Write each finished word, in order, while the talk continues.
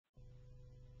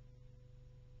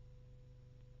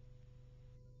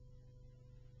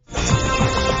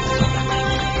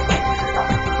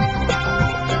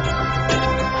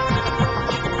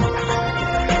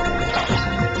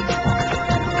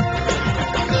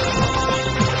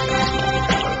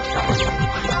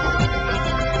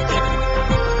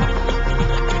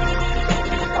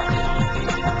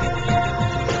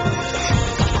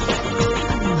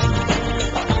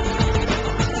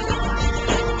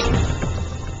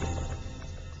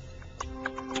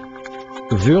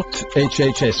Wörth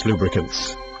HHS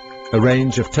lubricants, a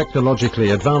range of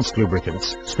technologically advanced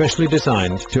lubricants specially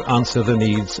designed to answer the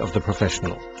needs of the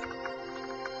professional.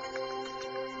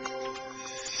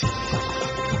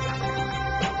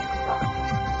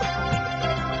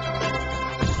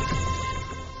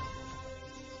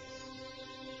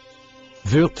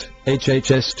 Wörth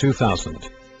HHS 2000,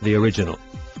 the original.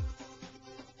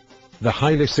 The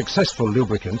highly successful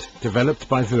lubricant developed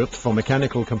by Wörth for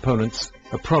mechanical components,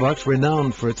 a product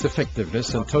renowned for its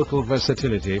effectiveness and total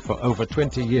versatility for over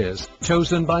 20 years,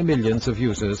 chosen by millions of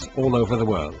users all over the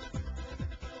world.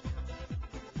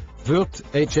 Wörth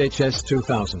HHS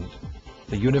 2000,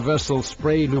 the universal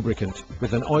spray lubricant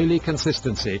with an oily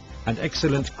consistency and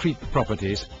excellent creep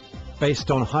properties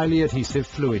based on highly adhesive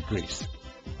fluid grease.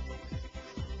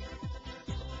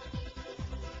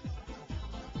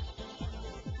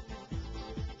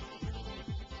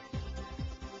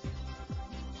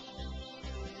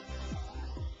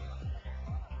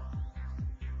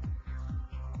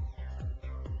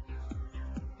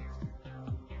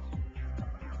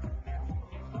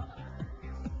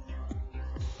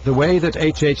 The way that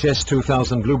HHS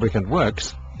 2000 lubricant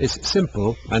works is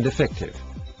simple and effective.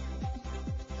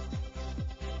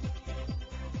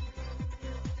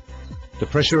 The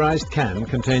pressurized can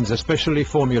contains a specially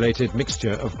formulated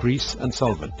mixture of grease and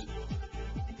solvent.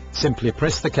 Simply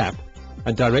press the cap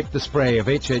and direct the spray of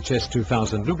HHS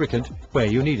 2000 lubricant where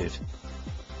you need it.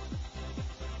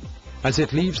 As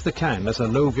it leaves the can as a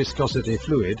low viscosity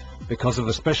fluid because of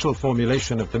the special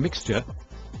formulation of the mixture,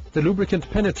 the lubricant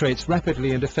penetrates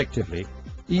rapidly and effectively,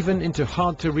 even into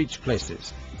hard-to-reach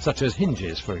places, such as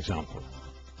hinges, for example.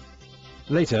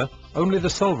 Later, only the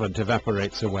solvent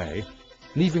evaporates away,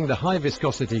 leaving the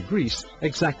high-viscosity grease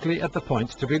exactly at the point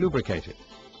to be lubricated.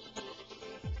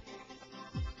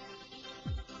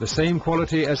 The same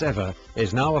quality as ever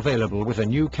is now available with a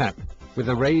new cap with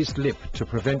a raised lip to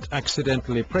prevent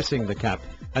accidentally pressing the cap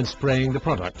and spraying the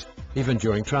product, even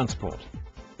during transport.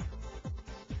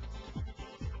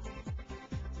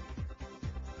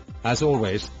 As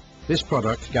always, this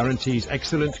product guarantees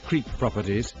excellent creep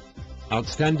properties,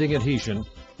 outstanding adhesion,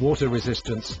 water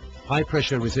resistance, high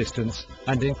pressure resistance,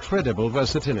 and incredible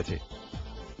versatility.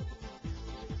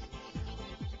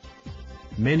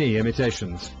 Many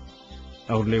imitations,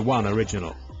 only one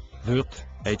original, Wörth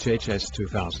HHS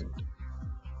 2000.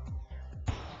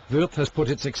 Wörth has put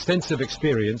its extensive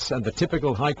experience and the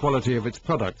typical high quality of its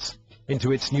products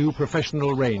into its new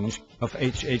professional range of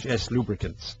HHS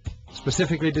lubricants,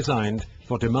 specifically designed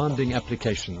for demanding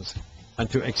applications and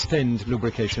to extend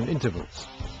lubrication intervals.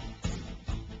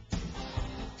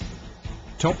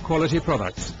 Top quality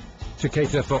products to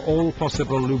cater for all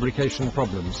possible lubrication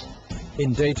problems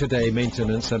in day-to-day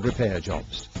maintenance and repair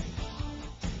jobs.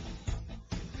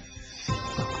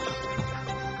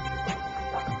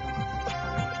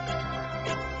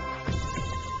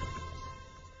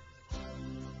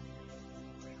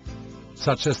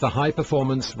 Such as the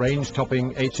high-performance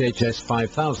range-topping HHS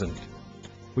 5000,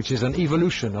 which is an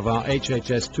evolution of our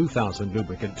HHS 2000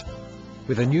 lubricant,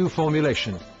 with a new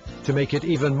formulation to make it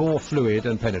even more fluid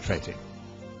and penetrating.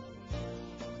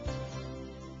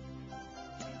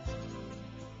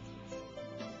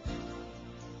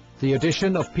 The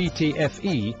addition of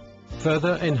PTFE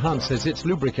further enhances its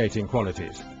lubricating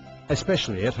qualities,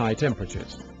 especially at high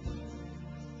temperatures.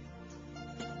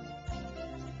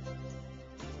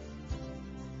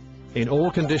 In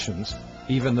all conditions,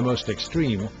 even the most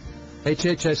extreme,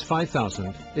 HHS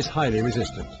 5000 is highly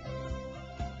resistant.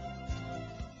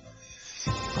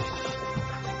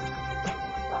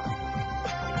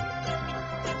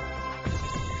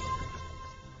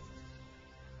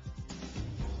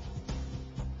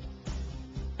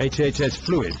 HHS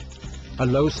Fluid, a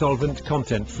low solvent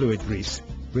content fluid grease,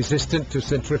 resistant to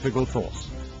centrifugal force.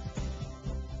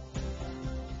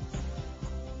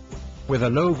 With a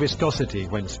low viscosity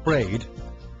when sprayed,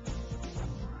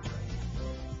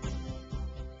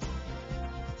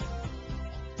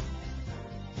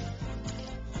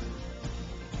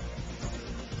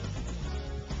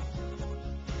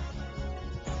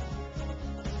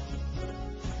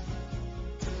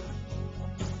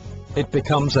 it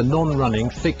becomes a non-running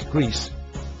thick grease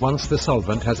once the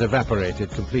solvent has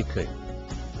evaporated completely.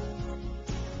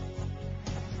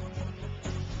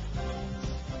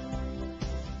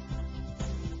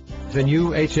 The new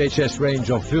HHS range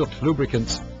of Wörth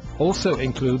lubricants also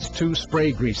includes 2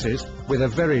 spray greases with a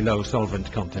very low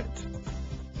solvent content.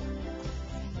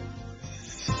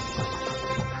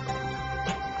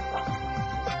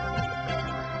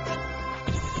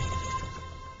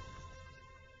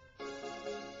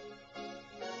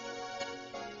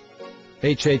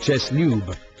 HHS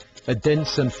Lube, a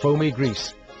dense and foamy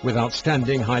grease with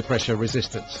outstanding high-pressure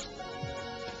resistance.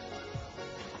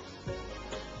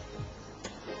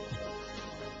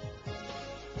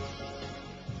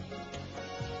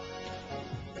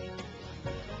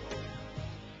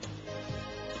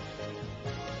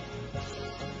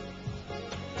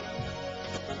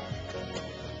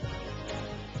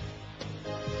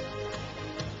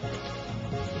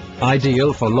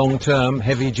 Ideal for long-term,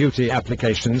 heavy-duty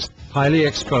applications, highly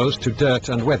exposed to dirt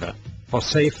and weather, for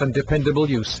safe and dependable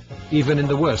use, even in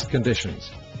the worst conditions.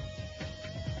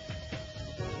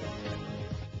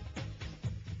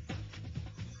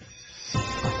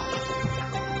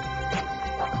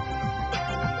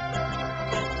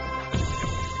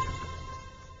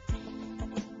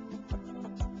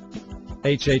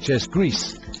 HHS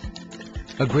grease,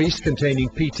 a grease containing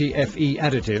PTFE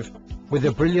additive with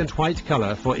a brilliant white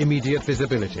color for immediate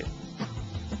visibility.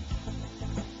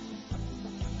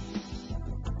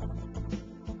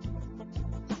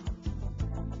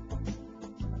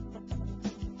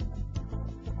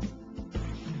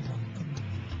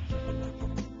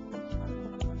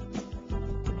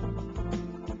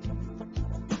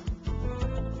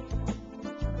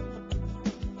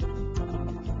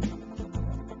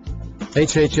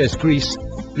 HHS grease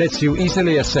lets you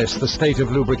easily assess the state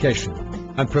of lubrication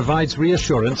and provides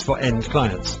reassurance for end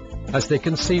clients, as they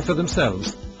can see for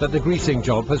themselves that the greasing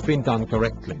job has been done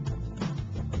correctly.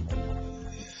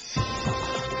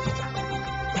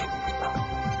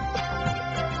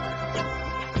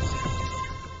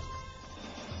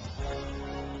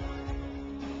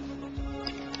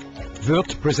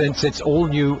 Würth presents its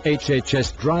all-new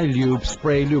HHS Dry Lube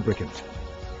Spray Lubricant,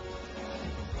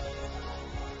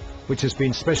 which has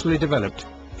been specially developed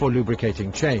for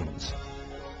lubricating chains.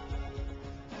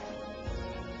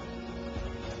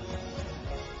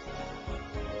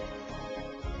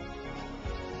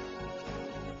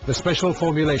 The special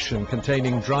formulation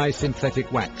containing dry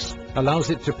synthetic wax allows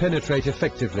it to penetrate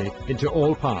effectively into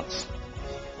all parts,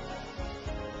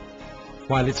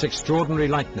 while its extraordinary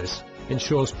lightness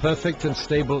ensures perfect and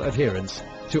stable adherence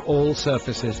to all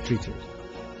surfaces treated.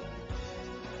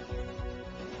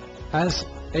 As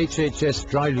HHS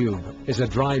Dry Lube is a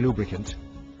dry lubricant,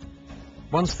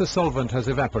 once the solvent has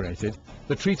evaporated,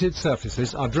 the treated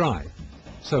surfaces are dry,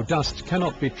 so dust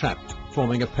cannot be trapped,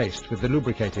 forming a paste with the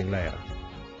lubricating layer.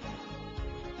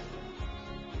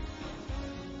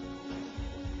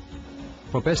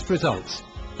 For best results,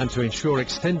 and to ensure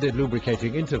extended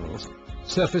lubricating intervals,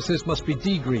 surfaces must be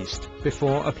degreased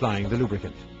before applying the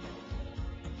lubricant.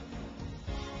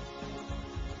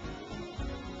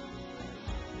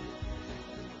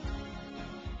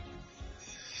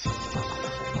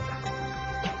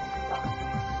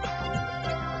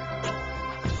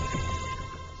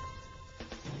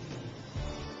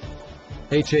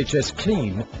 HHS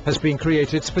Clean has been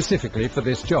created specifically for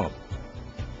this job,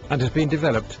 and has been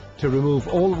developed to remove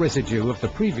all residue of the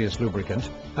previous lubricant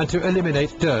and to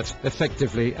eliminate dirt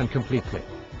effectively and completely.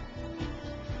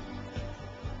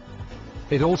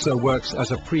 It also works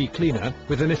as a pre-cleaner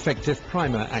with an effective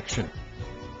primer action,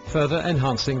 further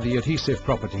enhancing the adhesive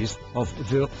properties of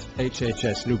Würth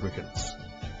HHS lubricants.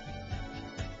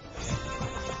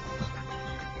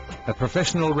 A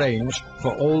professional range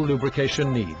for all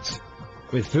lubrication needs.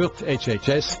 With Würth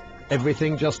HHS,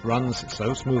 everything just runs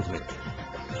so smoothly.